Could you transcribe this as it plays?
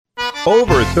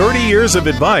Over 30 years of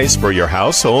advice for your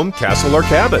house, home, castle, or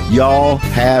cabin. Y'all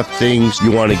have things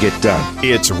you want to get done.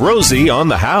 It's Rosie on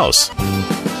the House.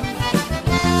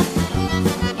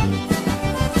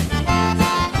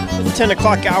 The 10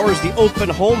 o'clock hour is the open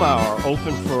home hour.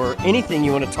 Open for anything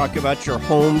you want to talk about your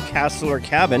home, castle, or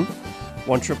cabin.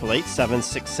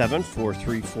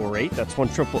 1-888-767-4348. That's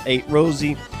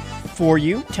 1-888-ROSIE for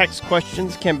you. Text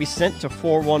questions can be sent to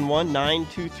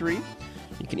 411-923.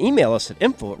 You can email us at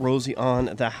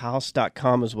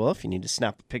info@rosieonthehouse.com as well if you need to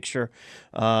snap a picture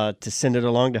to send it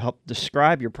along to help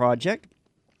describe your project.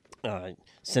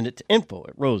 Send it to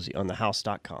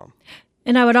info@rosieonthehouse.com.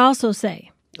 And I would also say,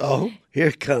 oh, here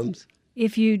it comes.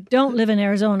 If you don't live in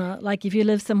Arizona, like if you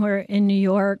live somewhere in New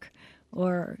York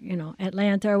or,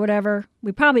 Atlanta or whatever,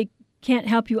 we probably can't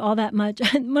help you all that much.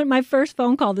 My first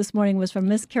phone call this morning was from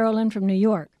Miss Carolyn from New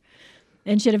York.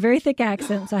 And she had a very thick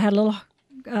accent, so I had a little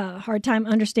hard time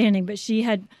understanding, but she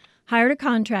had hired a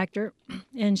contractor,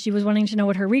 and she was wanting to know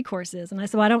what her recourse is. And I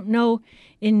said, well, I don't know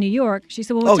in New York. She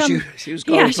said, well, she was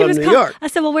calling from New York. I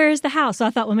said, well, where is the house? So I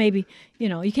thought, well, maybe, you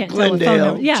can't Glendale, tell the phone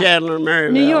number. Yeah. Chandler,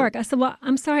 Maryville. New York. I said, well,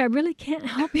 I'm sorry, I really can't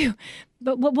help you.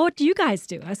 But what do you guys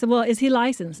do? I said, well, is he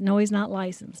licensed? No, he's not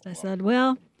licensed. I said,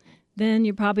 well, then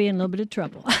you're probably in a little bit of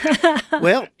trouble.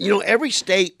 Well, every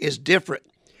state is different.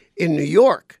 In New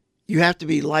York, you have to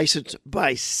be licensed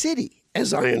by city,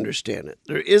 as I understand it.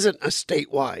 There isn't a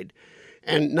statewide,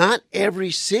 and not every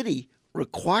city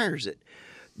requires it.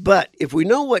 But if we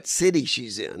know what city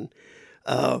she's in,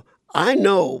 I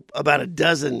know about a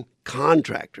dozen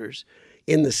contractors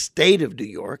in the state of New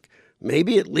York.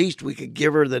 Maybe at least we could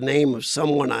give her the name of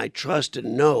someone I trust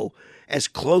and know as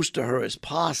close to her as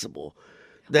possible.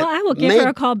 Well, I will give her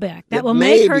a call back. That will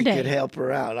make her day. Maybe could help her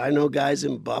out. I know guys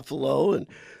in Buffalo and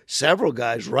several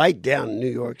guys right down in New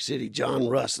York City. John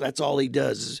Russ, that's all he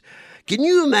does. Can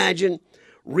you imagine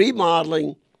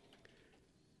remodeling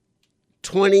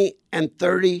 20 and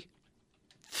 30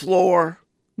 floor?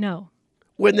 No.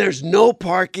 When there's no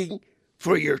parking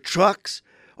for your trucks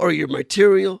or your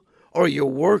material or your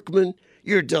workmen,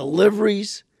 your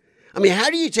deliveries. I mean, how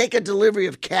do you take a delivery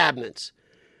of cabinets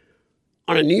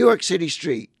on a New York City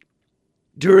street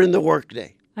during the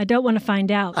workday? I don't want to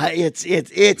find out.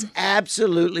 It's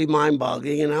absolutely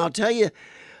mind-boggling. And I'll tell you,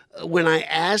 when I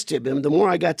asked him, and the more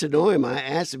I got to know him, I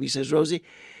asked him, he says, Rosie,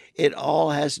 it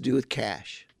all has to do with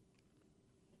cash.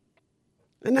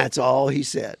 And that's all he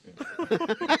said.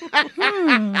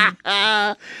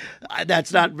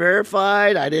 That's not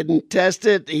verified. I didn't test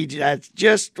it. That's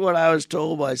just what I was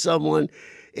told by someone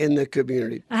in the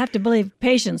community. I have to believe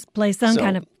patience plays some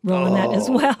kind of role in that as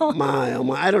well. Oh my.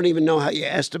 I don't even know how you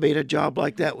estimate a job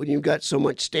like that when you've got so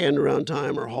much stand-around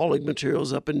time or hauling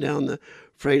materials up and down the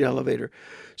freight elevator.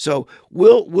 So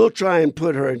we'll try and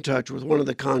put her in touch with one of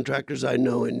the contractors I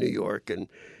know in New York, and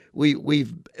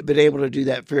we've been able to do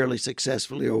that fairly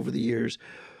successfully over the years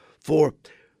for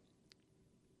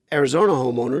Arizona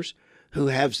homeowners who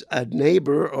have a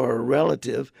neighbor or a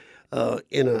relative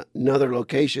in another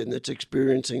location that's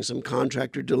experiencing some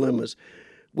contractor dilemmas.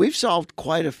 We've solved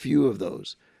quite a few of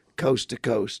those coast to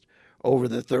coast over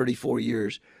the 34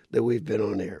 years that we've been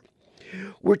on air.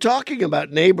 We're talking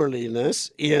about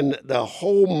neighborliness in the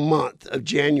whole month of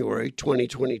January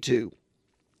 2022.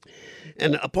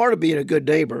 And a part of being a good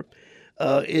neighbor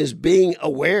is being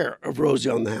aware of Rosie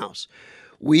on the House.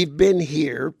 We've been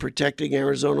here protecting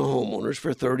Arizona homeowners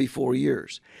for 34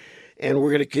 years, and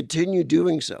we're going to continue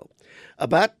doing so.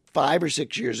 About 5 or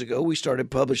 6 years ago, we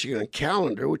started publishing a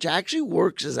calendar, which actually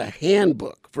works as a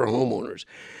handbook for homeowners.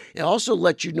 It also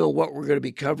lets you know what we're going to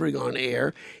be covering on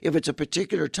air, if it's a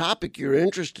particular topic you're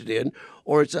interested in,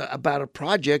 or it's about a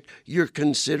project you're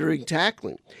considering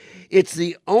tackling. It's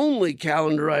the only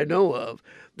calendar I know of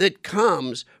that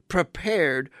comes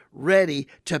prepared, ready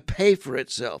to pay for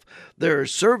itself. There are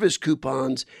service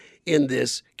coupons in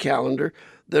this calendar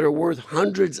that are worth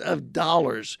hundreds of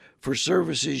dollars for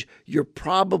services you're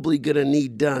probably going to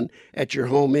need done at your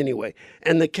home anyway.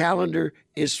 And the calendar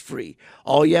is free.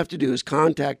 All you have to do is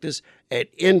contact us at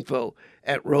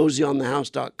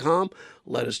info@rosieonthehouse.com.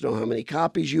 Let us know how many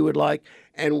copies you would like,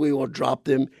 and we will drop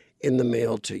them in the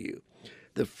mail to you.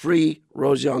 The free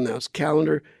Rosie on the House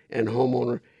calendar and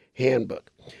homeowner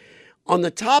handbook. On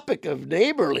the topic of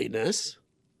neighborliness,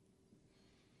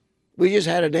 we just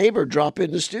had a neighbor drop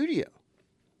in the studio.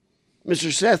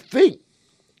 Mr. Seth Fink,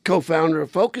 co-founder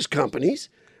of Focus Companies,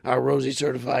 our Rosie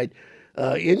certified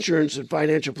insurance and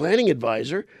financial planning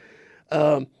advisor,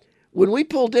 when we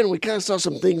pulled in, we kind of saw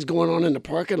some things going on in the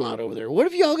parking lot over there. What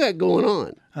have y'all got going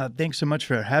on? Thanks so much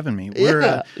for having me.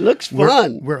 Looks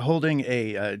fun. We're holding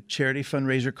a charity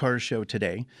fundraiser car show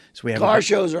today. So we have Car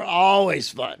shows are always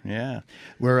fun. Yeah.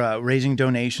 We're raising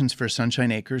donations for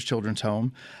Sunshine Acres Children's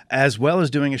Home, as well as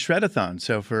doing a shred-a-thon.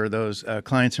 So for those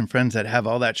clients and friends that have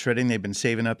all that shredding they've been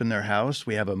saving up in their house,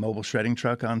 we have a mobile shredding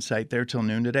truck on site there till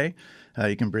noon today.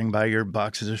 You can bring by your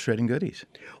boxes of shredding goodies.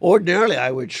 Ordinarily,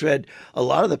 I would shred a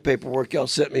lot of the paperwork y'all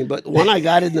sent me, but one I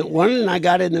got in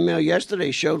the mail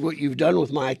yesterday showed what you've done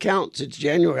with my account since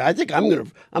January. I think I'm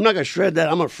not gonna shred that.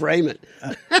 I'm gonna frame it.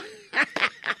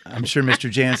 I'm sure Mr.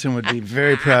 Jansen would be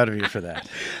very proud of you for that.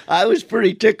 I was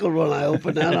pretty tickled when I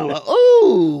opened that. I'm like,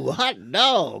 "Ooh, hot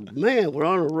dog, man, we're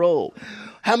on a roll."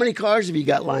 How many cars have you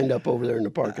got lined up over there in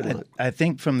the parking lot? I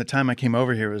think from the time I came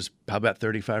over here it was probably about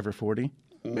 35 or 40.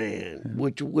 Man,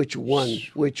 which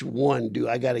one do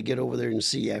I got to get over there and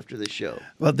see after the show?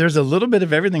 Well, there's a little bit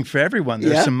of everything for everyone.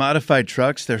 There's Yeah? some modified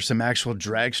trucks. There's some actual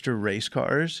dragster race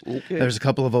cars. Okay. There's a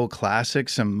couple of old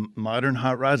classics, some modern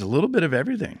hot rods, a little bit of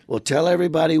everything. Well, tell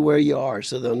everybody where you are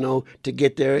so they'll know to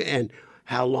get there, and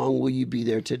how long will you be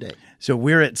there today? So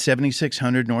we're at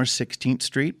 7600 North 16th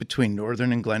Street between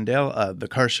Northern and Glendale. The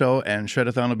car show and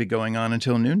shred-a-thon will be going on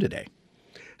until noon today.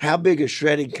 How big a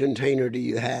shredding container do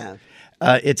you have?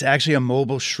 It's actually a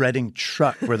mobile shredding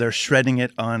truck where they're shredding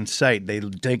it on site. They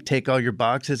take all your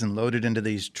boxes and load it into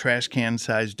these trash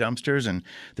can-sized dumpsters, and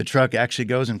the truck actually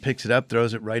goes and picks it up,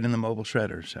 throws it right in the mobile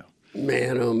shredder. So,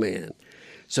 Man, oh man.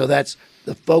 So that's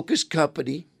the Focus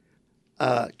Company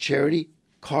charity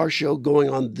car show going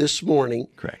on this morning.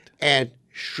 correct. And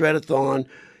Shred-a-thon.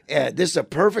 This is a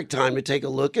perfect time to take a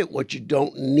look at what you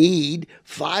don't need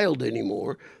filed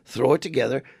anymore. Throw it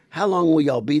together. How long will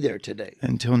y'all be there today?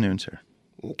 Until noon, sir.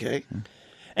 Okay.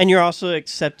 And you're also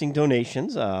accepting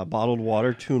donations, bottled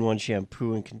water, 2-in-1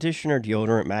 shampoo and conditioner,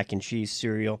 deodorant, mac and cheese,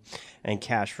 cereal, and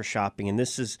cash for shopping. And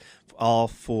this is all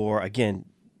for, again,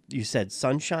 you said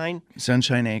Sunshine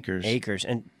Sunshine Acres.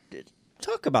 And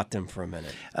talk about them for a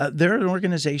minute. They're an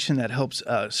organization that helps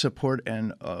support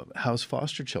and house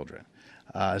foster children.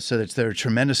 So they're a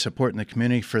tremendous support in the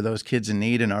community for those kids in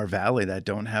need in our valley that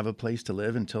don't have a place to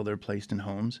live until they're placed in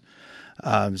homes.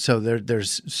 So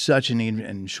there's such a need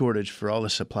and shortage for all the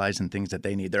supplies and things that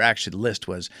they need. Their actual list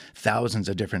was thousands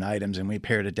of different items, and we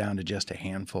pared it down to just a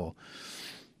handful.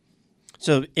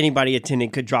 So anybody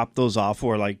attending could drop those off,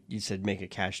 or like you said, make a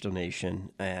cash donation,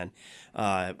 and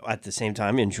at the same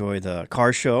time enjoy the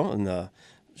car show and the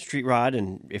street rod.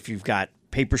 And if you've got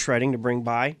paper shredding to bring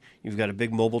by, you've got a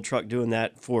big mobile truck doing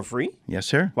that for free. Yes,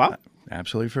 sir. Wow.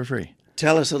 Absolutely for free.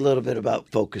 Tell us a little bit about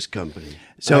Focus Company.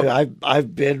 So-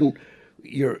 I've been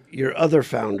your other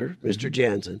founder, Mr.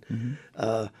 Jansen.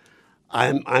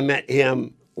 I met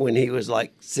him when he was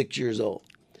like 6 years old.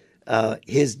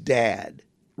 His dad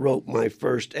wrote my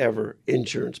first ever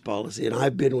insurance policy, and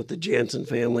I've been with the Jansen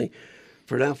family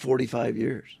for now 45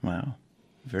 years. Wow.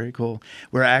 Very cool.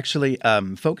 We're actually,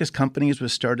 Focus Companies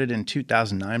was started in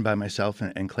 2009 by myself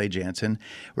and Clay Jansen.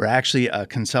 We're actually a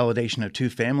consolidation of two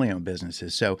family-owned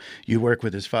businesses. So you work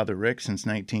with his father, Rick,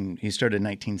 he started in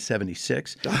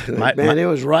 1976. It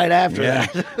was right after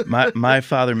that. my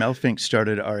father, Mel Fink,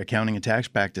 started our accounting and tax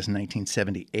practice in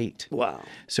 1978. Wow.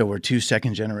 So we're two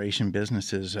second-generation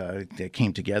businesses that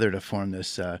came together to form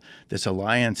this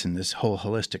alliance and this whole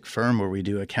holistic firm where we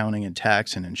do accounting and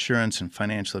tax and insurance and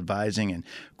financial advising and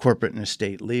corporate and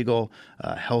estate legal,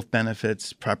 health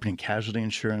benefits, property and casualty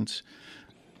insurance,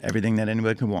 everything that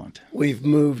anybody could want. We've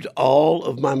moved all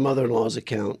of my mother-in-law's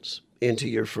accounts into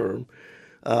your firm.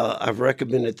 I've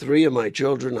recommended 3 of my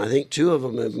children. I think 2 of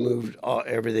them have moved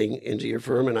everything into your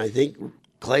firm, and I think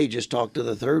Clay just talked to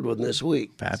the 3rd one this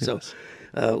week. Fabulous.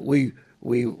 So we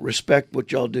respect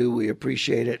what y'all do. We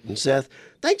appreciate it. And Seth,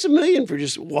 thanks a million for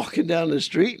just walking down the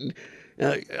street. And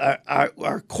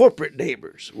our corporate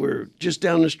neighbors, we're just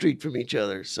down the street from each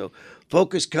other. So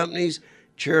Focus Companies,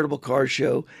 charitable car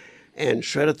show, and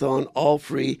Shred-a-thon, all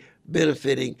free,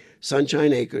 benefiting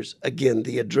Sunshine Acres. Again,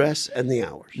 the address and the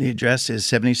hours. The address is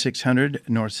 7600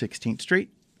 North 16th Street,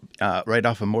 right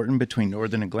off of Morton between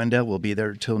Northern and Glendale. We'll be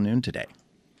there till noon today.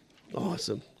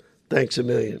 Awesome. Thanks a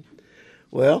million.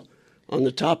 Well, on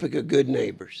the topic of good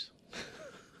neighbors,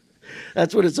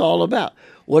 that's what it's all about.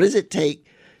 What does it take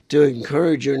to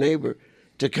encourage your neighbor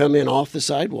to come in off the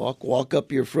sidewalk, walk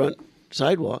up your front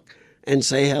sidewalk, and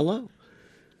say hello?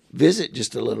 Visit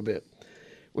just a little bit.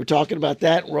 We're talking about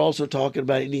that. We're also talking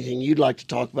about anything you'd like to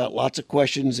talk about. Lots of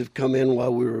questions have come in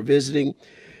while we were visiting.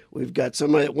 We've got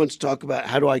somebody that wants to talk about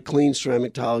how do I clean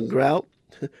ceramic tile and grout.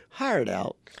 Hire it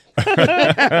out.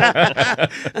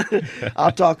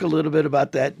 I'll talk a little bit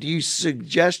about that. Do you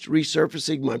suggest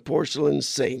resurfacing my porcelain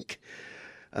sink?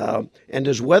 And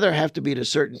does weather have to be at a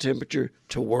certain temperature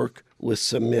to work with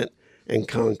cement and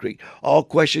concrete? All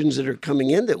questions that are coming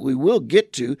in that we will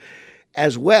get to,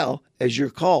 as well as your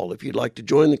call. If you'd like to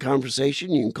join the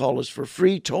conversation, you can call us for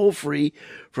free, toll free,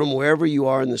 from wherever you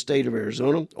are in the state of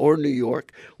Arizona or New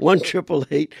York,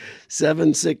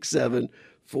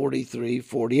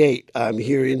 1-888-767-4348. I'm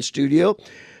here in studio.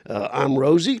 I'm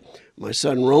Rosie. My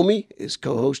son Romy is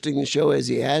co-hosting the show, as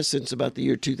he has since about the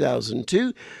year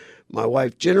 2002. My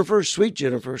wife Jennifer, sweet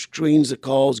Jennifer, screens the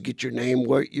calls, get your name,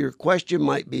 what your question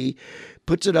might be,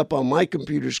 puts it up on my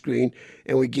computer screen,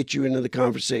 and we get you into the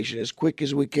conversation as quick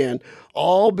as we can,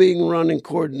 all being run and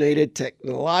coordinated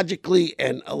technologically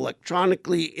and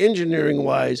electronically,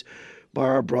 engineering-wise, by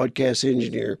our broadcast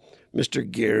engineer, Mr.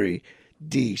 Gary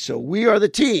D. So we are the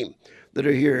team that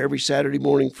are here every Saturday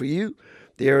morning for you,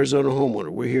 the Arizona homeowner.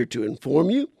 We're here to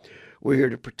inform you. We're here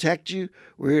to protect you.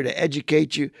 We're here to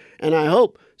educate you. And I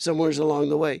hope somewhere along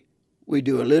the way, we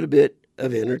do a little bit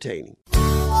of entertaining.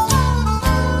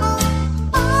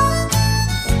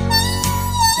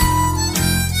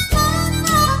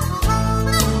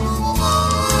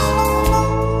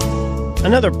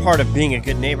 Another part of being a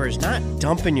good neighbor is not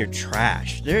dumping your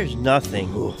trash. There's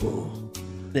nothing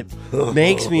that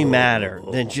makes me madder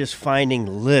than just finding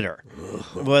litter.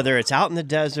 Whether it's out in the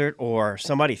desert or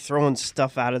somebody throwing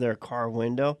stuff out of their car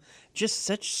window, just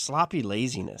such sloppy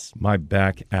laziness. My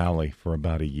back alley for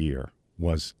about a year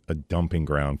was a dumping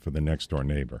ground for the next door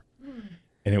neighbor.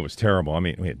 And it was terrible. I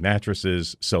mean, we had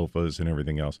mattresses, sofas, and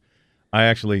everything else. I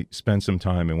actually spent some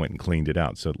time and went and cleaned it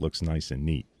out so it looks nice and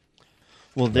neat.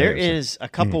 Well, there is a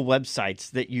couple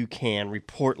websites that you can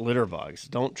report litter bugs.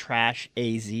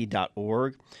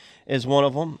 Don'tTrashAZ.org is one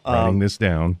of them. Writing this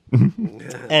down.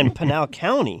 And Pinal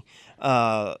County,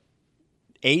 az.gov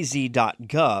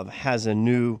has a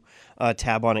new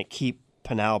tab on it, Keep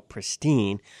Pinal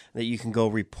Pristine, that you can go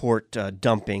report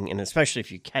dumping, and especially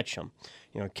if you catch them.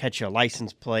 You know, catch a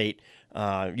license plate,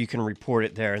 you can report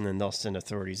it there, and then they'll send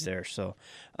authorities there. So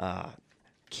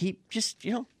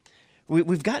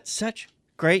we've got such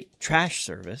great trash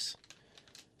service,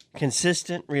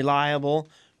 consistent, reliable.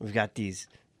 We've got these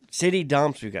city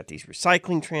dumps. We've got these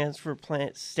recycling transfer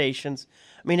plant stations.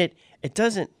 I mean, it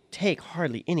doesn't take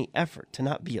hardly any effort to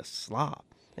not be a slob.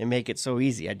 They make it so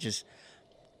easy.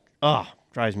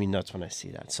 Drives me nuts when I see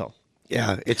that. So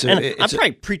yeah, I'm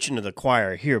probably preaching to the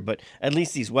choir here, but at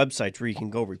least these websites where you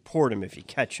can go report them if you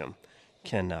catch them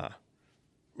can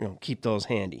keep those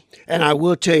handy. And I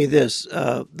will tell you this,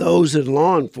 those in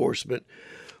law enforcement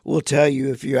will tell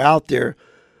you if you're out there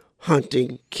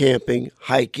hunting, camping,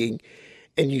 hiking,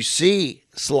 and you see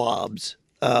slobs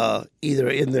either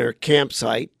in their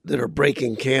campsite that are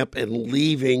breaking camp and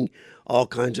leaving all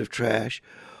kinds of trash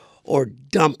or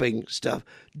dumping stuff,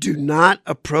 do not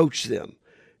approach them.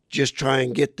 Just try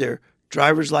and get their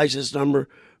driver's license number,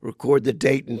 record the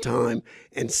date and time,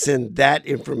 and send that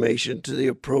information to the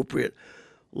appropriate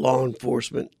law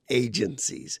enforcement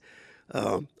agencies.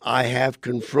 I have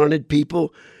confronted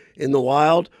people in the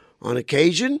wild on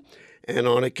occasion, and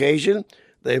on occasion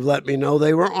they've let me know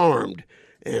they were armed.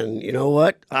 And you know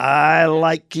what? I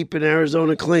like keeping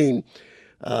Arizona clean,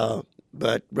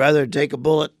 but rather than take a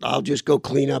bullet, I'll just go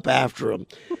clean up after them.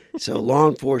 So law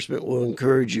enforcement will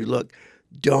encourage you, look,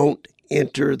 don't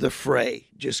enter the fray.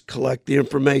 Just collect the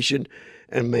information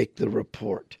and make the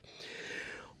report.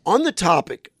 On the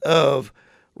topic of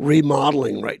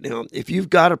remodeling right now, if you've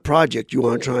got a project you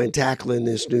want to try and tackle in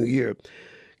this new year,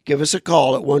 give us a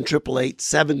call at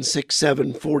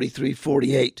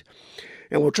 1-888-767-4348.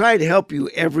 And we'll try to help you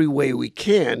every way we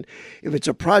can if it's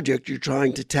a project you're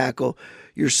trying to tackle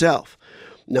yourself.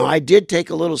 Now, I did take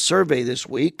a little survey this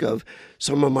week of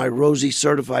some of my Rosie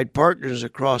certified partners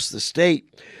across the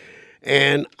state,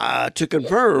 and to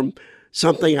confirm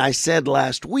something I said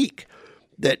last week,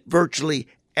 that virtually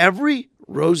every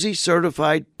Rosie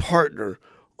certified partner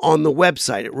on the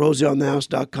website at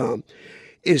rosieonthehouse.com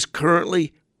is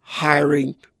currently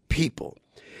hiring people.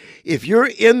 If you're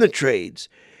in the trades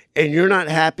and you're not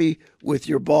happy with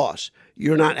your boss,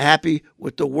 you're not happy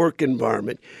with the work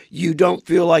environment, you don't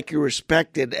feel like you're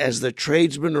respected as the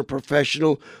tradesman or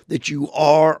professional that you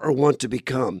are or want to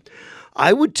become,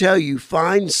 I would tell you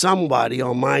find somebody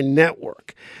on my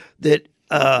network that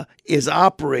is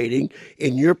operating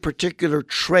in your particular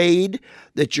trade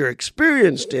that you're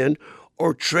experienced in,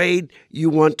 or trade you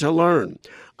want to learn.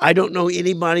 I don't know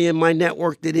anybody in my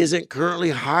network that isn't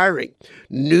currently hiring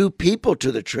new people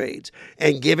to the trades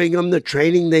and giving them the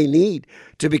training they need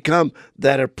to become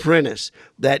that apprentice,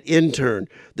 that intern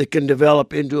that can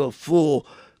develop into a full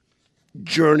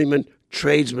journeyman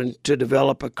tradesman to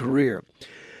develop a career.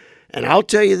 And I'll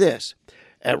tell you this,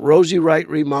 at Rosie Wright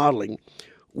Remodeling,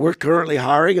 we're currently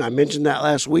hiring. I mentioned that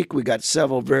last week. We got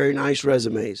several very nice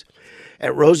resumes.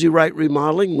 At Rosie Wright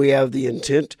Remodeling, we have the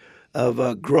intent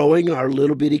of growing our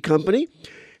little bitty company,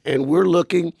 and we're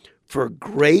looking for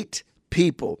great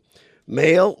people,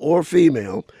 male or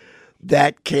female,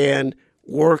 that can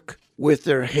work with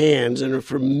their hands and are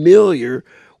familiar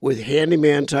with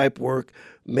handyman type work,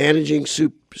 managing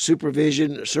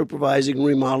supervising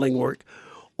remodeling work,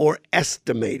 or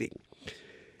estimating.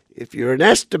 If you're an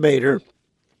estimator,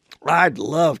 I'd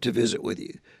love to visit with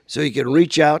you. So you can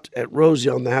reach out at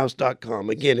rosieonthehouse.com.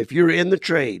 Again, if you're in the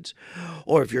trades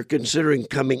or if you're considering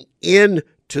coming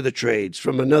into the trades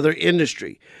from another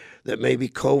industry that maybe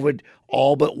COVID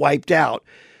all but wiped out,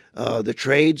 the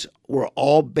trades were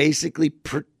all basically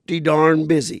pretty darn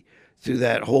busy through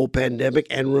that whole pandemic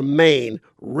and remain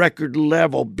record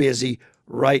level busy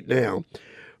right now.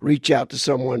 Reach out to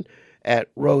someone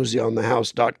at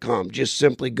rosieonthehouse.com. Just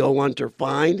simply go under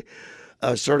Find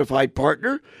a Certified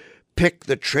Partner. Pick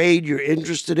the trade you're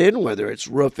interested in, whether it's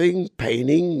roofing,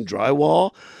 painting,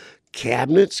 drywall,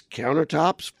 cabinets,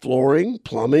 countertops, flooring,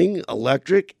 plumbing,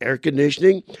 electric, air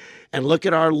conditioning, and look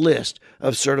at our list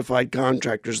of certified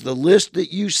contractors. The list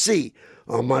that you see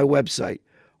on my website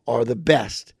are the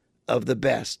best of the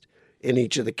best in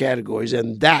each of the categories,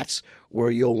 and that's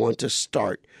where you'll want to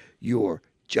start your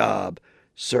job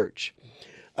search.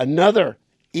 Another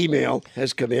email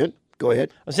has come in. Go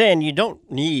ahead. I'm saying you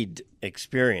don't need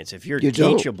experience. If you're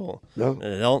teachable,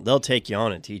 they'll take you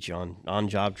on and teach you on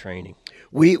job training.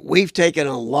 We've taken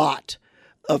a lot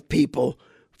of people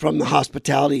from the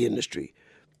hospitality industry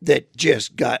that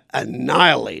just got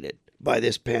annihilated by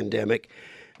this pandemic,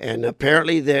 and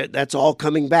apparently that's all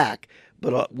coming back.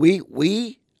 But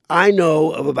I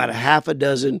know of about a half a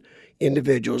dozen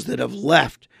individuals that have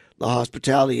left the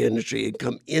hospitality industry and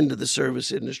come into the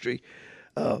service industry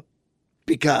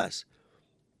because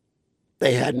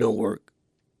they had no work.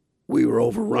 We were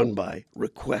overrun by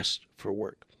requests for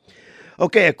work.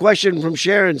 Okay, a question from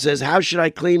Sharon says, how should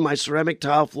I clean my ceramic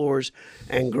tile floors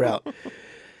and grout?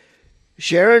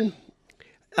 Sharon,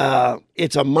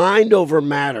 it's a mind over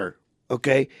matter,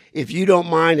 okay? If you don't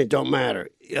mind, it don't matter.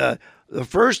 The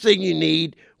first thing you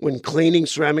need when cleaning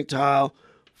ceramic tile,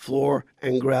 floor,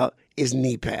 and grout is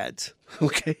knee pads,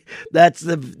 okay?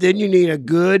 Then you need a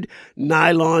good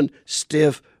nylon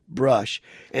stiff brush,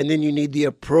 and then you need the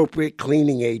appropriate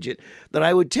cleaning agent that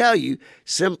I would tell you,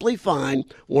 simply find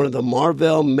one of the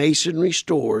Marvell Masonry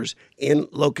stores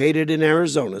located in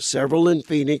Arizona, several in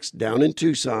Phoenix, down in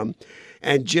Tucson,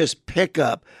 and just pick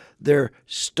up their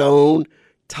stone,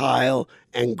 tile,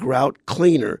 and grout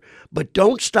cleaner. But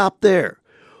don't stop there.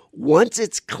 Once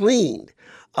it's cleaned,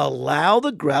 allow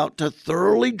the grout to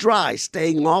thoroughly dry,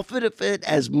 staying off of it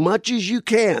as much as you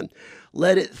can.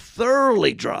 Let it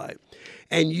thoroughly dry,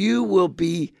 and you will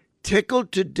be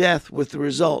tickled to death with the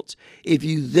results if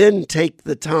you then take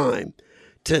the time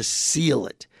to seal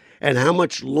it, and how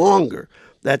much longer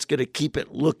that's going to keep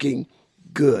it looking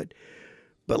good.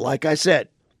 But like I said,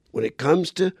 when it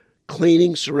comes to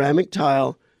cleaning ceramic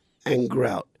tile and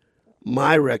grout,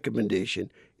 my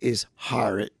recommendation is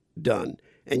hire it done.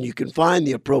 And you can find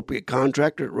the appropriate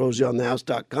contractor at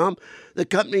rosieonthehouse.com. The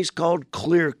company's called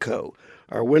Clearco,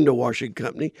 our window washing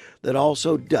company that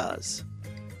also does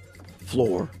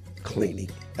floor cleaning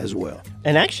as well.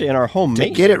 And actually in our home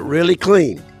maintenance, to get it really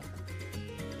clean,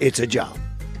 it's a job.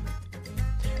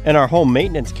 In our home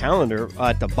maintenance calendar,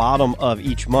 at the bottom of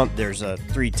each month, there's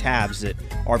 3 tabs that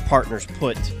our partners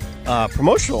put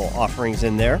promotional offerings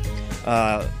in there.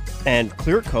 And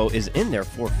Clearco is in there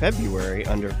for February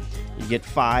under, you get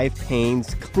 5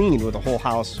 panes cleaned with a whole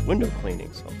house window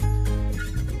cleaning. So.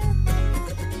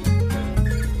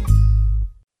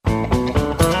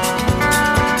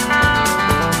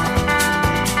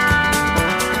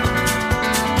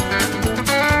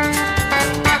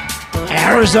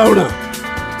 Arizona.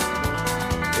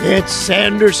 It's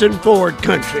Sanderson Ford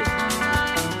country.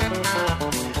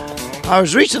 I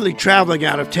was recently traveling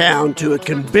out of town to a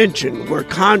convention where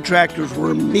contractors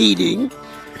were meeting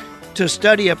to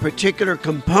study a particular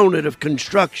component of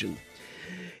construction.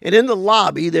 And in the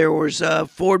lobby, there was a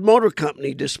Ford Motor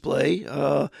Company display,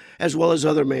 as well as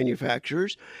other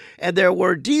manufacturers. And there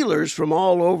were dealers from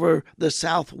all over the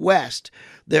Southwest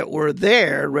that were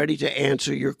there ready to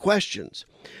answer your questions.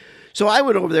 So I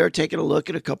went over there taking a look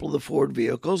at a couple of the Ford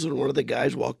vehicles, and one of the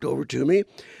guys walked over to me,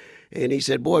 and he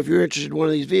said, boy, if you're interested in one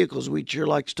of these vehicles, we'd sure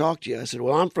like to talk to you. I said,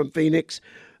 well, I'm from Phoenix.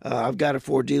 I've got a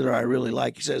Ford dealer I really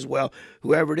like. He says, well,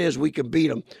 whoever it is, we can beat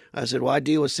them. I said, well, I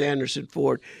deal with Sanderson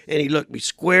Ford. And he looked me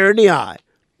square in the eye,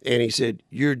 and he said,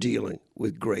 you're dealing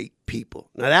with great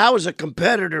people. Now, that was a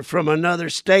competitor from another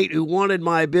state who wanted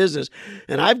my business.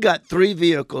 And I've got 3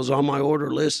 vehicles on my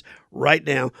order list right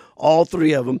now. All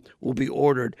 3 of them will be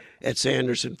ordered at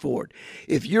Sanderson Ford.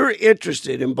 If you're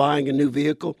interested in buying a new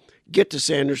vehicle, get to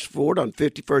Sanderson Ford on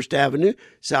 51st Avenue,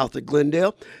 south of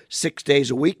Glendale, 6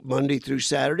 days a week, Monday through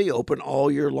Saturday, open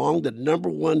all year long. The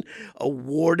 #1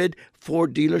 awarded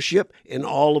Ford dealership in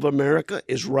all of America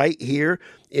is right here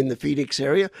in the Phoenix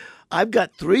area. I've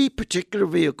got 3 particular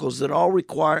vehicles that all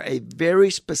require a very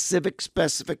specific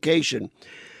specification.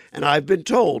 And I've been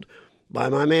told by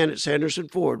my man at Sanderson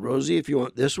Ford, Rosie, if you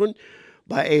want this one,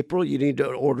 by April, you need to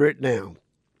order it now.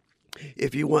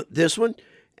 If you want this one,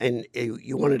 and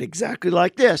you want it exactly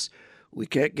like this, we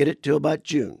can't get it till about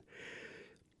June.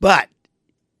 But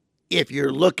if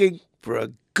you're looking for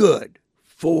a good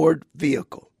Ford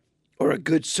vehicle or a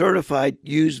good certified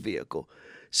used vehicle,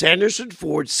 Sanderson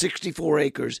Ford 64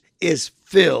 acres is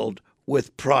filled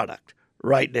with product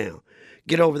right now.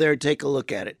 Get over there and take a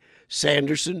look at it.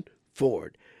 Sanderson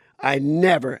Ford. I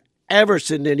never, ever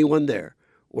send anyone there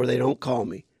where they don't call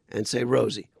me and say,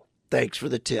 Rosie, thanks for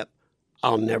the tip.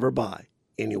 I'll never buy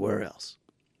anywhere else.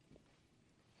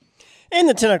 In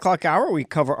the 10 o'clock hour, we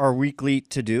cover our weekly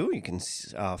to-do. You can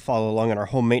follow along on our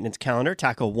home maintenance calendar,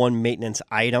 tackle one maintenance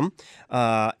item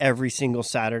every single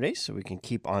Saturday so we can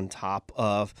keep on top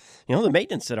of the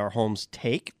maintenance that our homes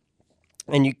take.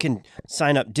 And you can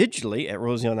sign up digitally at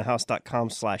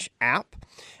rosieonthehouse.com/app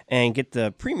and get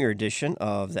the premier edition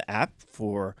of the app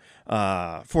for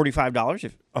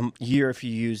 $45 a year if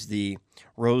you use the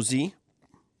Rosie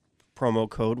promo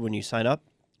code when you sign up.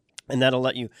 And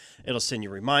it'll send you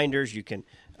reminders. You can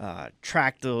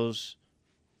track those,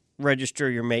 register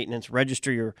your maintenance,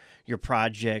 register your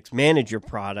projects, manage your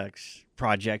projects.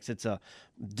 It's a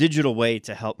digital way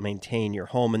to help maintain your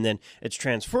home. And then it's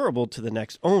transferable to the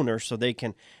next owner so they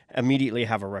can immediately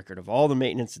have a record of all the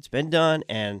maintenance that's been done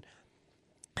and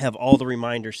have all the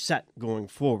reminders set going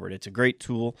forward. It's a great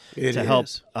tool to help.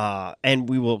 And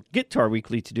we will get to our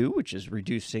weekly to-do, which is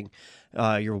reducing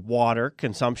your water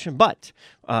consumption. But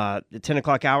the 10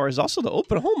 o'clock hour is also the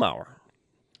open home hour.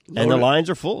 And the lines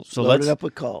are full. So let's up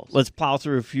with calls. Let's plow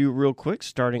through a few real quick,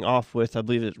 starting off with, I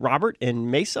believe it's Robert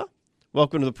in Mesa.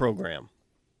 Welcome to the program.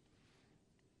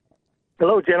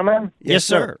 Hello, gentlemen. Yes,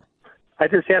 sir. I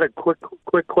just had a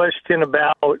quick question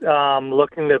about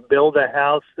looking to build a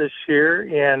house this year,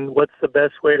 and what's the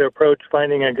best way to approach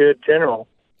finding a good general?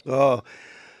 Oh,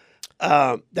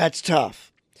 that's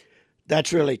tough.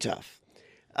 That's really tough.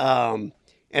 And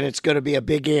it's going to be a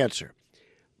big answer.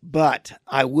 But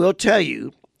I will tell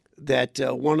you that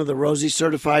one of the Rosie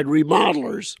certified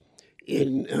remodelers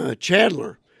in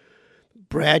Chandler,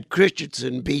 Brad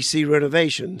Christensen, BC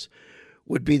Renovations,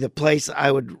 would be the place I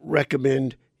would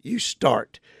recommend you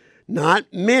start.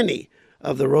 Not many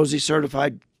of the Rosie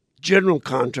certified general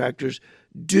contractors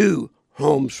do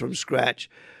homes from scratch,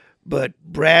 but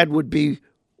Brad would be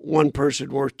one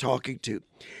person worth talking to.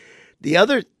 The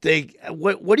other thing,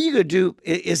 what are you going to do?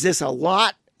 Is this a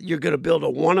lot you're going to build a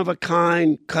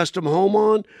one-of-a-kind custom home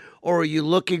on, or are you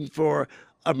looking for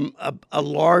a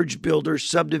large builder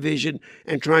subdivision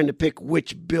and trying to pick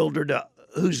which builder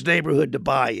whose neighborhood to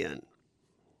buy in?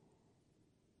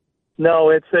 No,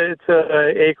 it's a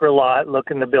acre lot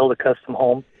looking to build a custom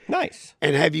home. Nice.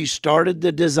 And have you started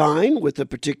the design with a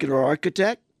particular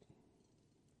architect?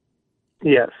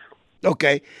 Yes.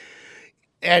 Okay.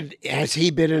 And has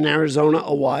he been in Arizona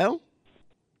a while?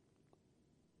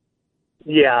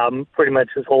 Yeah, pretty much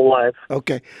his whole life.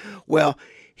 Okay. Well,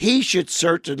 he should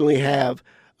certainly have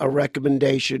a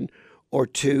recommendation or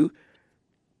two.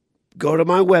 Go to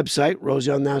my website,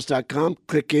 rosieonthehouse.com,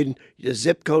 click in the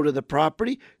zip code of the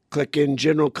property, click in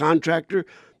general contractor,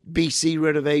 BC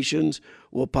Renovations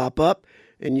will pop up,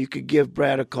 and you could give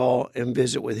Brad a call and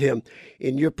visit with him.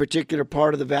 In your particular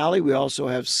part of the valley, we also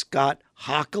have Scott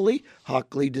Hockley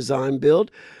Design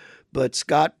Build, but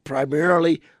Scott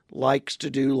primarily likes to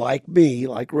do, like me,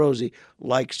 like Rosie,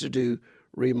 likes to do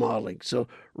remodeling. So,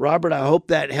 Robert, I hope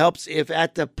that helps. If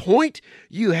at the point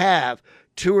you have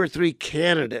 2 or 3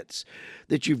 candidates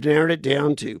that you've narrowed it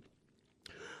down to,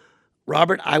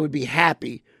 Robert, I would be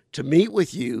happy to meet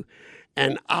with you,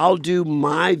 and I'll do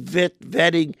my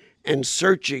vetting and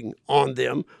searching on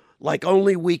them like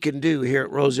only we can do here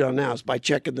at Rosie on the House, by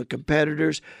checking the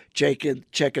competitors, checking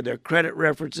their credit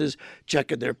references,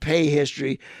 checking their pay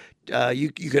history,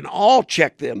 you can all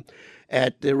check them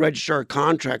at the Registrar of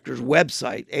Contractors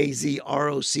website,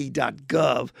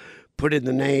 azroc.gov. Put in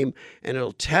the name, and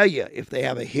it'll tell you if they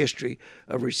have a history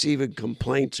of receiving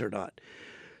complaints or not.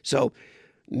 So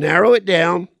narrow it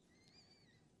down,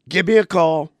 give me a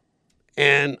call,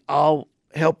 and I'll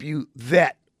help you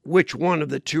vet which one of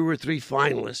the 2 or 3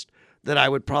 finalists that I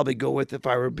would probably go with if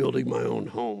I were building my own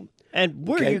home. And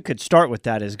where you could start with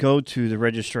that is go to the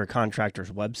Register of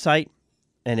Contractors website,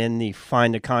 and in the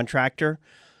Find a Contractor,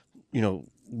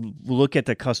 look at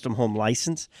the custom home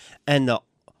license, and the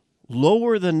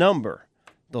lower the number,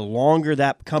 the longer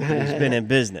that company's been in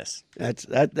business.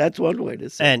 That's one way to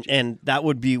say it. And that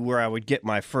would be where I would get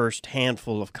my first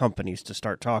handful of companies to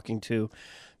start talking to,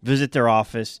 visit their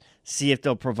office, see if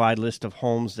they'll provide a list of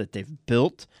homes that they've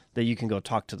built, that you can go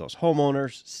talk to those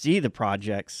homeowners, see the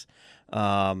projects,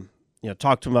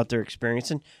 talk to them about their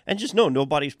experience, and just know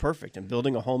nobody's perfect. And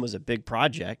building a home is a big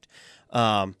project,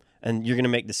 and you're going to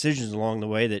make decisions along the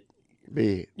way that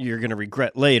you're going to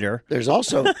regret later. There's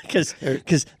also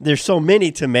because there's so many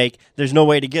to make. There's no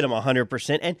way to get them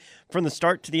 100%. And from the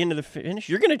start to the end of the finish,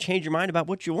 you're going to change your mind about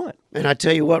what you want. And I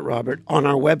tell you what, Robert, on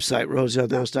our website,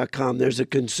 rosellehouse.com, there's a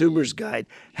consumer's guide,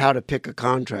 how to pick a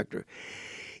contractor.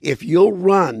 If you'll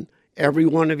run every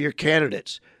one of your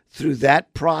candidates through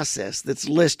that process that's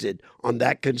listed on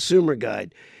that consumer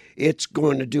guide, it's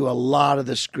going to do a lot of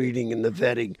the screening and the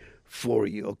vetting for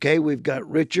you. Okay, we've got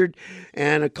Richard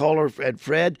and a caller at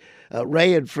Fred,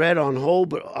 Ray and Fred on hold,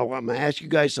 but I'm going to ask you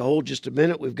guys to hold just a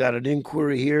minute. We've got an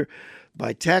inquiry here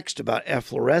by text about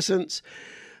efflorescence.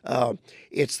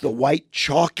 It's the white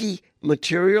chalky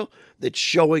material that's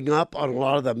showing up on a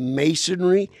lot of the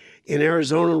masonry in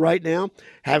Arizona right now,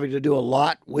 having to do a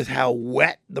lot with how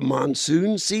wet the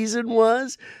monsoon season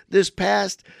was this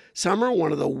past summer,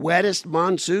 one of the wettest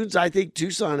monsoons. I think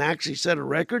Tucson actually set a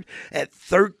record at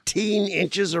 13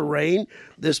 inches of rain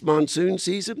this monsoon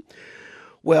season.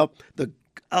 Well,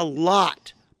 a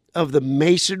lot of the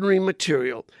masonry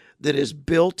material that is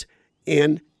built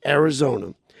in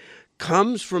Arizona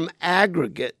comes from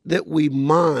aggregate that we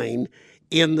mine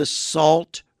in the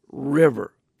Salt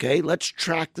River. Okay, let's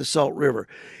track the Salt River.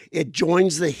 It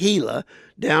joins the Gila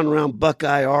down around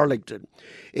Buckeye, Arlington.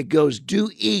 It goes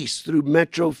due east through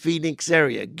Metro Phoenix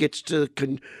area, gets to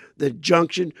the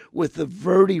junction with the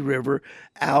Verde River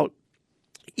out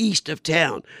east of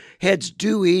town, heads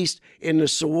due east into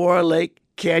Saguaro Lake,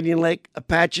 Canyon Lake,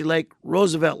 Apache Lake,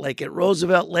 Roosevelt Lake. At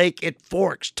Roosevelt Lake, it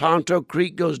forks. Tonto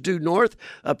Creek goes due north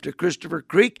up to Christopher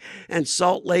Creek, and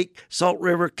Salt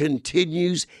River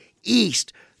continues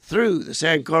east through the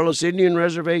San Carlos Indian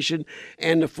Reservation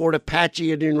and the Fort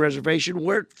Apache Indian Reservation,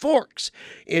 where it forks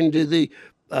into the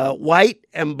White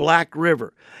and Black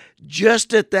River.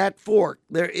 Just at that fork,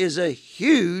 there is a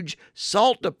huge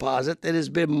salt deposit that has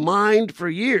been mined for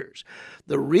years.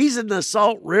 The reason the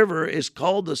Salt River is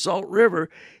called the Salt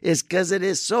River is because it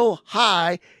is so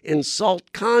high in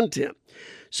salt content.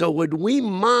 So when we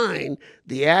mine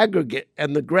the aggregate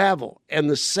and the gravel and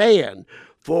the sand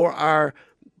for our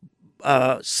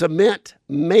cement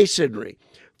masonry,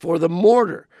 for the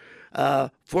mortar,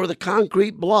 for the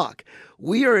concrete block,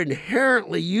 we are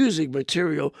inherently using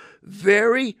material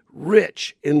very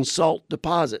rich in salt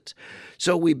deposits.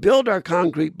 So we build our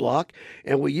concrete block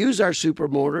and we use our super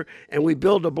mortar and we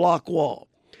build a block wall.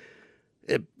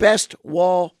 The best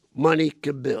wall money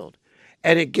can build.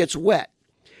 And it gets wet.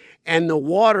 And the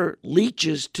water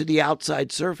leaches to the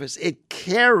outside surface. It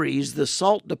carries the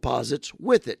salt deposits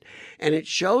with it. And it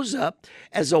shows up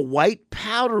as a white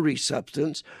powdery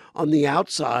substance on the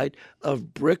outside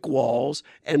of brick walls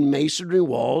and masonry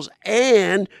walls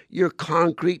and your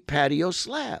concrete patio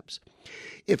slabs.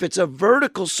 If it's a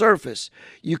vertical surface,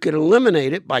 you can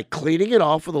eliminate it by cleaning it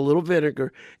off with a little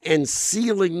vinegar and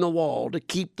sealing the wall to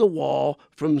keep the wall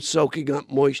from soaking up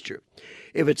moisture.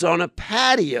 If it's on a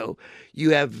patio,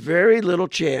 you have very little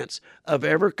chance of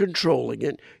ever controlling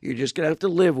it. You're just going to have to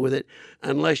live with it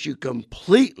unless you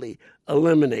completely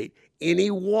eliminate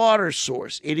any water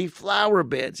source, any flower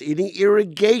beds, any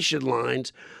irrigation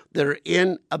lines that are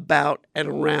in, about, and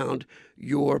around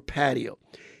your patio.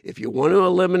 If you want to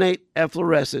eliminate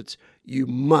efflorescence, you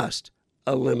must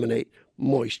eliminate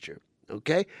moisture.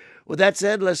 Okay? With that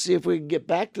said, let's see if we can get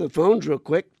back to the phones real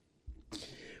quick.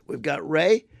 We've got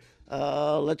Ray.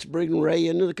 Let's bring Ray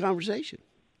into the conversation.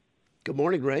 Good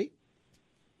morning, Ray.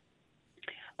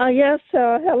 Yes.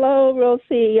 Hello,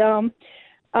 Rosie.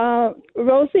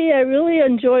 Rosie, I really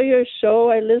enjoy your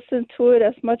show. I listen to it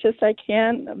as much as I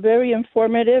can. Very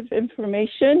informative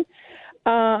information.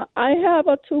 I have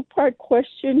a two-part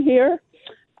question here.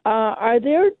 I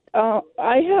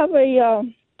have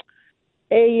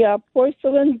a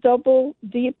porcelain double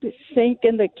deep sink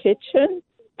in the kitchen.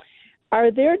 Are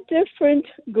there different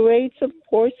grades of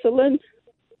porcelain?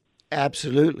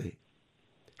 Absolutely.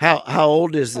 How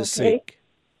old is the sink?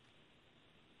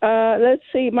 Let's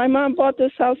see. My mom bought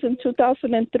this house in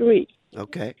 2003.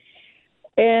 Okay.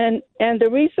 And the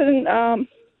reason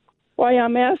why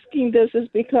I'm asking this is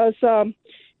because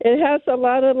it has a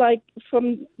lot of, like,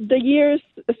 from the years,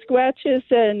 scratches,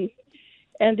 and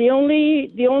the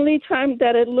only time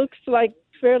that it looks like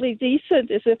fairly decent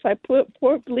is if I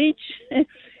pour bleach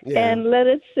and let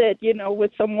it sit,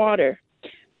 with some water.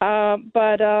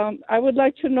 But I would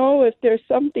like to know if there's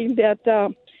something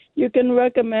that you can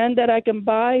recommend that I can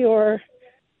buy, or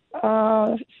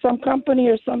some company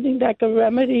or something that can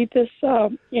remedy this,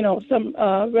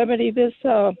 remedy this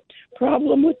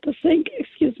problem with the sink.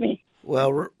 Excuse me.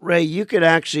 Well, Ray, you could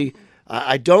actually,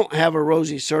 I don't have a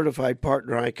Rosie certified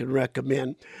partner I can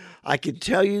recommend. I can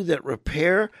tell you that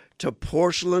repair to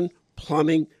porcelain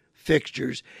plumbing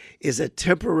fixtures is a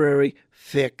temporary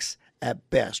fix at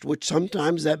best, which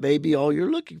sometimes that may be all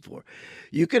you're looking for.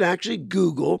 You can actually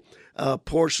Google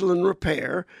porcelain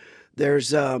repair.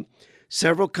 There's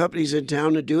several companies in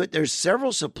town to do it. There's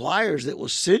several suppliers that will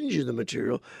send you the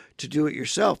material to do it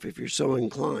yourself if you're so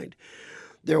inclined.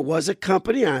 There was a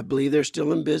company, I believe they're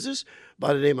still in business,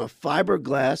 by the name of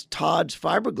Fiberglass, Todd's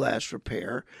Fiberglass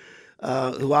Repair,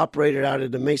 who operated out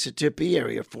in the Mesa Tempe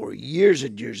area for years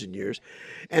and years and years,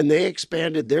 and they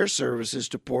expanded their services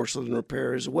to porcelain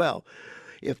repair as well.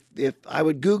 If I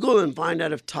would Google and find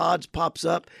out if Todd's pops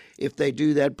up, if they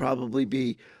do, that'd probably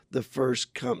be the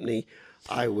first company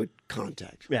I would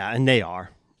contact. Yeah, and they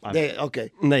are.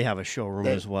 Okay. And they have a showroom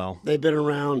as well. They've been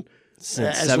around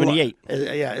since 78.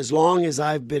 As long as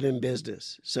I've been in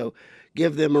business. So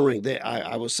give them a ring.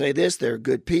 I will say this, they're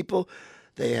good people.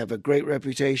 They have a great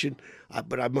reputation.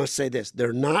 But I must say this,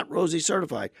 they're not Rosie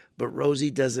certified, but Rosie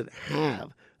doesn't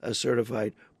have a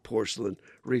certified porcelain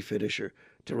refinisher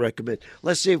to recommend.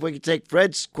 Let's see if we can take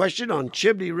Fred's question on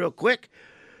chimney real quick.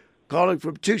 Calling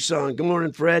from Tucson. Good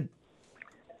morning, Fred.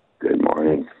 Good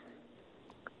morning.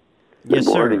 Yes,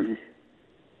 Good sir. morning.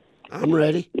 I'm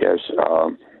ready. Yes,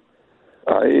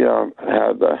 I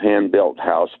have a hand-built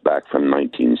house back from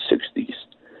 1960s,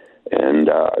 and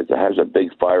it has a big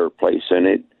fireplace in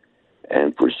it.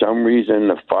 And for some reason,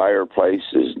 the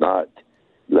fireplace is not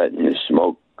letting the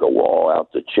smoke go all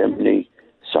out the chimney.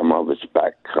 Some of it's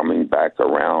coming back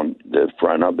around the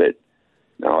front of it.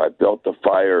 Now, I built the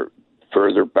fire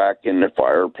further back in the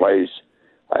fireplace.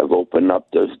 I've opened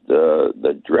up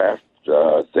the draft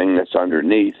thing that's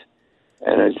underneath,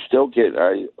 and I still get.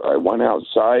 I went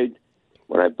outside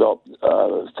when I built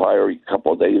the fire a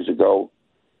couple of days ago,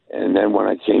 and then when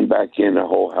I came back in, the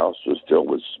whole house was filled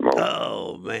with smoke.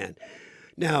 Oh, man.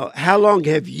 Now, how long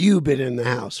have you been in the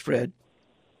house, Fred?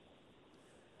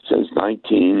 Since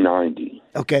 1990.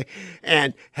 Okay.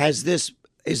 And is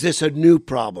this a new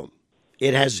problem?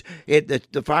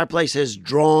 The fireplace has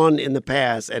drawn in the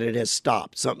past and it has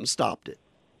stopped. Something stopped it.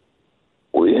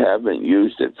 We haven't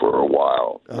used it for a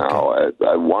while. Okay. Now,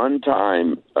 at one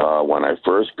time, when I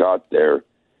first got there,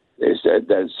 they said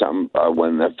that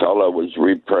when the fellow was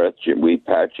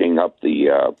repatching up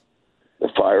the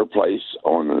fireplace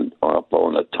up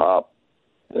on the top,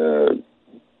 the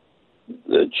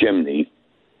chimney,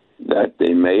 that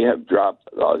they may have dropped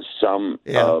some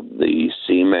of the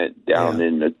cement down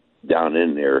in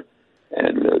there,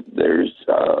 and there's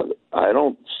I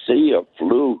don't see a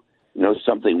flue.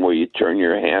 Something where you turn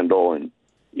your handle and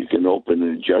you can open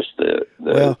and adjust the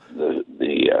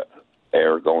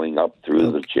air going up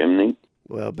through the chimney.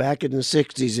 Well, back in the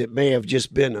 60s, it may have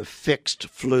just been a fixed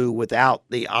flue without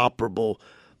the operable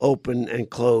open and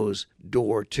close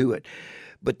door to it.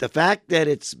 But the fact that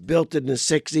it's built in the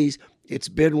 60s, it's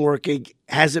been working,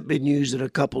 hasn't been used in a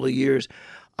couple of years,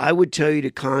 I would tell you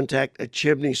to contact a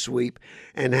chimney sweep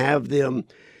and have them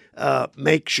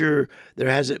make sure there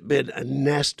hasn't been a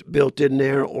nest built in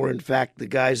there, or in fact the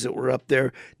guys that were up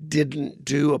there didn't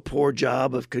do a poor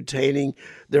job of containing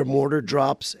their mortar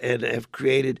drops and have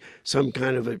created some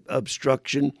kind of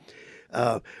obstruction.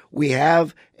 We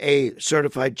have a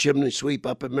certified chimney sweep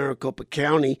up in Maricopa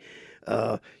County.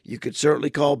 You could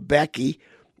certainly call Becky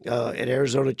at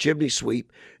Arizona Chimney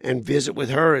Sweep and visit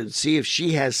with her and see if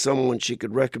she has someone she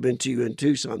could recommend to you in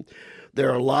Tucson. There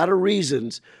are a lot of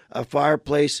reasons a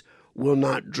fireplace will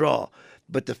not draw,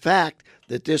 but the fact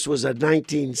that this was a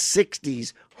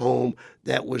 1960s home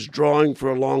that was drawing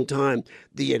for a long time,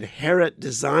 the inherent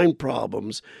design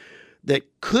problems that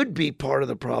could be part of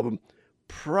the problem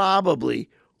probably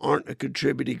aren't a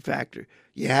contributing factor.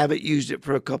 You haven't used it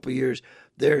for a couple of years.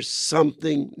 There's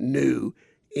something new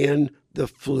in the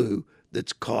flue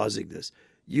that's causing this.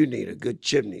 You need a good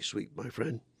chimney sweep, my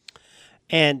friend.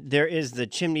 And there is the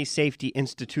Chimney Safety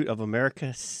Institute of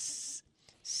America,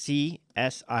 CSIA.org.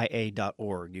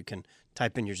 You can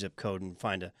type in your zip code and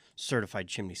find a certified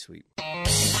chimney sweep.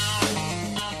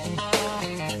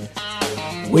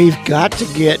 We've got to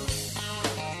get,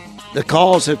 the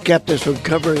calls have kept us from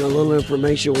covering a little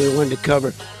information we wanted to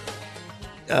cover.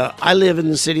 I live in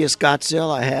the city of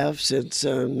Scottsdale. I have since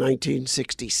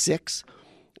 1966.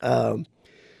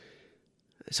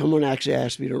 Someone actually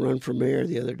asked me to run for mayor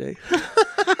the other day.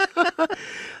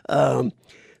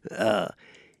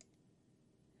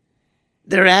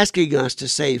 They're asking us to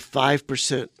save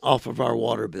 5% off of our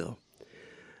water bill.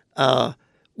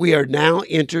 We are now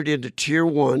entered into Tier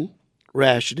 1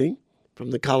 rationing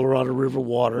from the Colorado River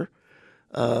Water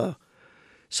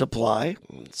Supply,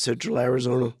 Central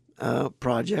Arizona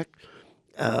project,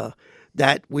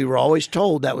 that we were always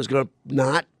told that was going to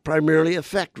not primarily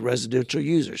affect residential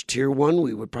users. Tier 1,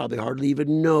 we would probably hardly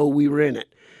even know we were in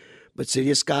it. But City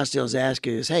of Scottsdale is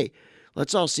asking us, hey,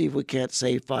 let's all see if we can't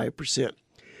save 5%.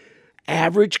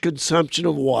 Average consumption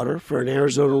of water for an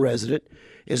Arizona resident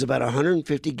is about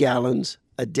 150 gallons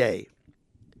a day.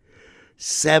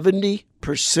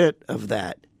 70% of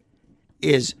that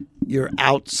is your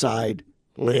outside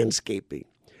landscaping.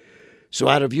 So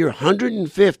out of your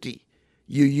 150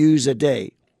 you use a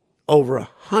day, over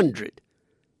 100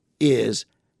 is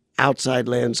outside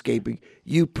landscaping.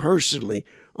 You personally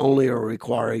only are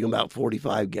requiring about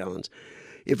 45 gallons.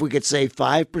 If we could save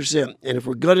 5%, and if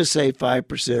we're going to save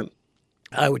 5%,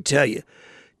 I would tell you,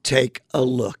 take a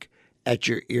look at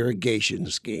your irrigation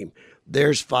scheme.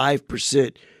 There's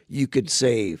 5% you could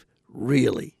save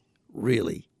really,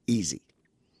 really easy.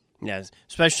 Yes,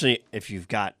 especially if you've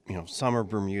got, summer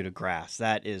Bermuda grass.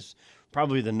 That is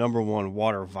probably the number one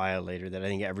water violator that I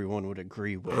think everyone would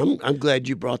agree with. I'm glad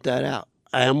you brought that out.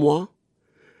 AMWA,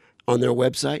 on their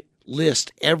website,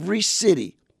 list every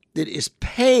city that is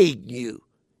paying you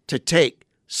to take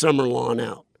summer lawn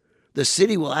out. The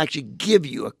city will actually give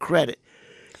you a credit.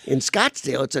 In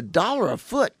Scottsdale, it's $1 a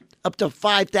foot, up to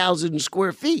 5,000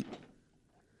 square feet.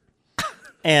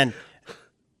 And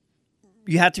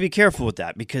you have to be careful with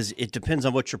that because it depends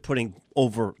on what you're putting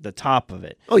over the top of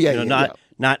it. Oh, yeah,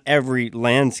 Not every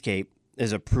landscape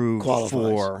is approved Qualifies.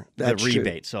 for That's the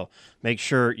rebate. true. So make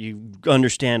sure you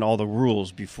understand all the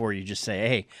rules before you just say,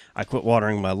 hey, I quit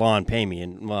watering my lawn, pay me.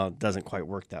 And, well, it doesn't quite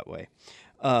work that way.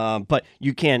 But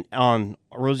you can, on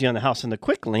Rosie on the House and the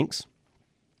quick links,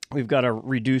 we've got a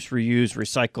reduce, reuse,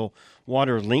 recycle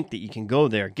water link that you can go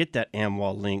there, get that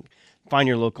AMWA link, find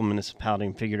your local municipality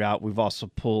and figure it out. We've also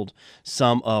pulled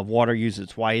some of Water Use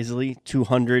It Wisely,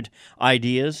 200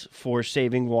 ideas for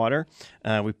saving water.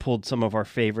 We pulled some of our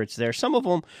favorites there. Some of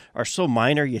them are so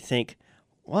minor you think,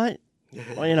 what?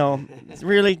 Well,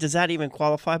 really, does that even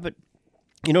qualify? But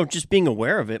just being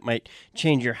aware of it might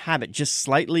change your habit just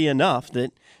slightly enough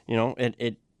that,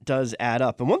 it does add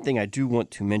up. And one thing I do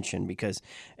want to mention, because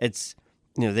it's,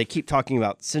 they keep talking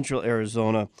about Central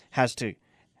Arizona has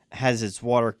its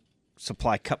water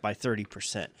supply cut by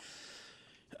 30%.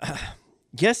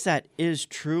 Yes, that is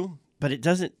true, but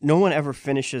no one ever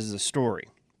finishes the story.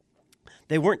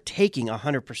 They weren't taking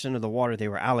 100% of the water they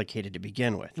were allocated to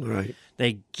begin with. Right.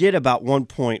 They get about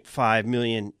 1.5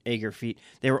 million acre feet.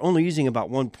 They were only using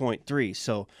about 1.3.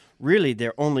 So really,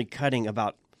 they're only cutting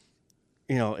about,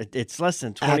 it's less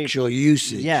than 20. Actual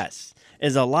usage. Yes,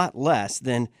 is a lot less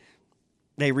than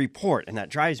they report. And that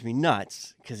drives me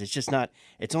nuts because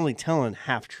it's only telling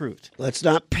half truth. Let's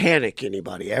not panic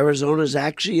anybody. Arizona's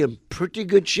actually in pretty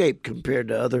good shape compared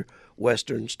to other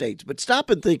western states. But stop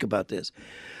and think about this.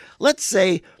 Let's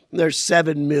say there's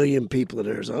 7 million people in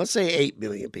Arizona. Let's say 8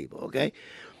 million people, okay?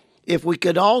 If we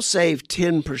could all save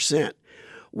 10%,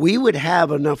 we would have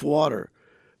enough water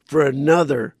for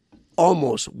another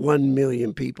almost 1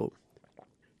 million people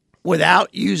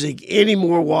without using any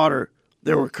more water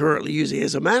than we're currently using.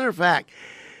 As a matter of fact,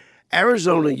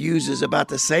 Arizona uses about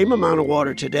the same amount of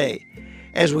water today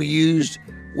as we used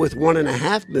with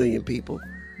 1.5 million people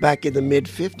back in the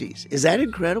mid-50s. Is that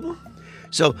incredible?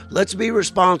 So let's be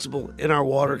responsible in our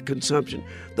water consumption.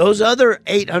 Those other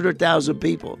 800,000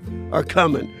 people are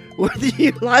coming, whether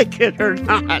you like it or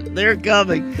not. They're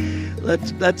coming.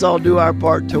 Let's all do our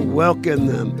part to welcome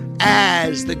them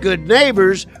as the good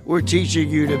neighbors we're teaching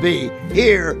you to be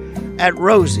here at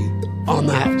Rosie on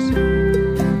the House.